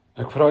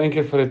Ek vra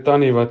eendag vir 'n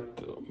tannie wat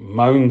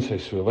moan sy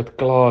so, wat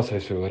kla sy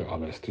so oor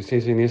alles. Toe sê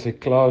sy nee, sy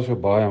kla so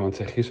baie want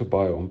sy gee so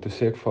baie om. Toe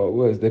sê ek vir haar,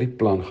 o, is dit die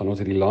plan? Gaan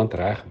ons hierdie land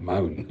reg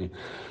moan?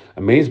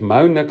 'n Mens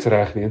mou niks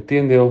reg nie.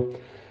 Inteendeel,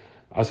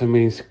 as 'n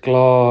mens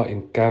kla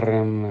en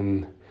kerm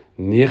en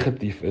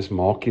negatief is,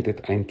 maak jy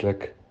dit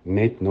eintlik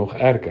net nog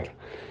erger.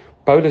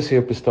 Paulus sê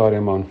op 'n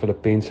stadium aan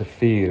Filippense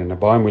 4 in 'n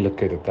baie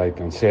moeilike tyd,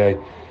 dan sê hy,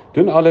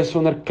 doen alles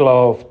sonder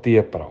kla of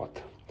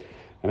teepraat.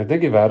 En ek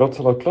dink die wêreld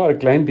sal al klaar 'n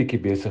klein bietjie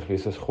besig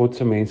wees as God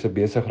se mense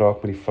besig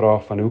raak met die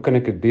vraag van hoe kan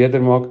ek dit beter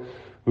maak?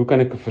 Hoe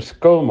kan ek 'n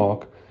verskil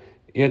maak?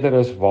 Eerder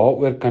as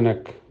waaroor kan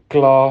ek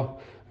kla?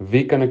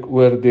 Wie kan ek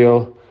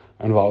oordeel?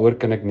 En waaroor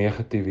kan ek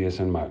negatief wees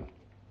en mou?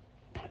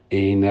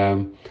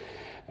 En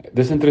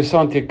dis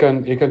interessant, jy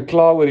kan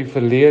kla oor die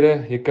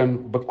verlede, jy kan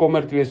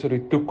bekommerd wees oor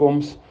die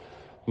toekoms,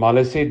 maar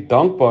hulle sê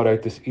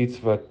dankbaarheid is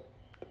iets wat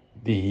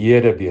die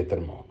hede beter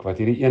maak, wat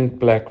hierdie een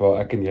plek waar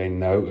ek en jy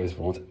nou is,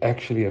 waar ons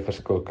actually 'n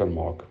verskil kan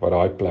maak, wat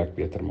daai plek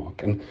beter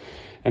maak.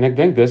 En ek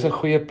dink dis 'n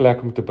goeie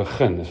plek om te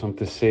begin, is om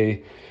te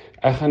sê,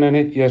 ek gaan nou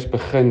net eers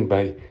begin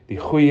by die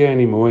goeie en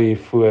die mooi hier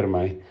voor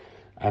my,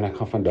 en ek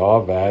gaan van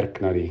daar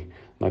werk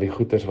na die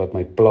goeders wat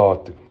my pla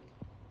toe.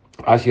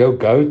 As jou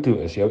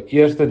go-to is, jou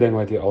eerste ding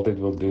wat jy altyd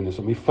wil doen, is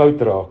om die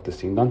fout raak te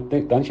sien, dan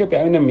is jy op die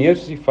einde meer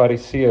soos die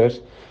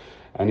fariseërs,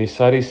 en die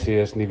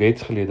Sadduseërs en die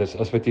wetsgeleerdes,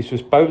 as wat jy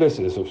soos Paulus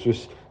is, of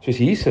soos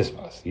Jesus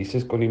was.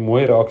 Jesus kon die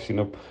mooi raak sien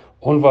op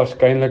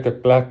onwaarskynlike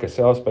plekke,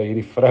 selfs by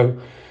hierdie vrou,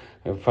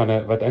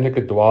 wat eintlik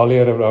 'n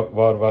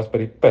dwaalleraar was by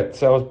die put,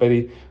 selfs by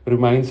die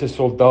Romeinse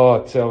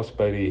soldaat, selfs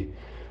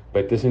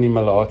by tussen die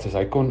malaatses.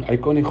 Hy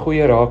kon die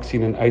goeie raak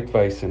sien en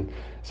uitwys, en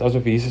selfs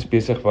of Jesus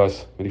besig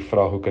was met die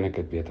vraag, hoe kan ek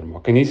dit beter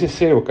maak? En Jesus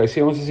sê ook, hy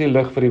sê ons is die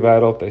lig vir die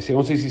wêreld, hy sê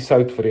ons is die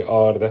sout vir die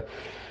aarde,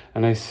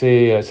 en hy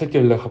sê, sit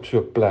jou lig op so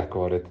 'n plek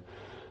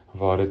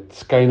waar dit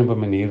skyn op 'n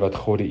manier wat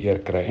God die eer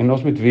kry. En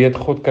ons moet weet,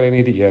 God kry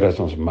nie die eer as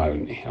ons mou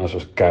nie, as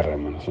ons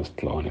kerm en as ons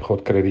kla nie.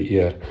 God kry die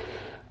eer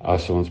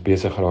as ons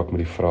besig raak met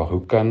die vraag,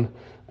 hoe kan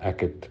ek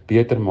dit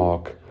beter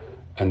maak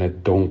in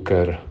 'n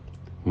donker,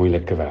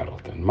 moeilike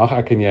wêreld? En mag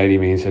ek en jy die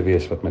mense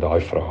wees wat met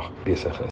daai vraag besig is.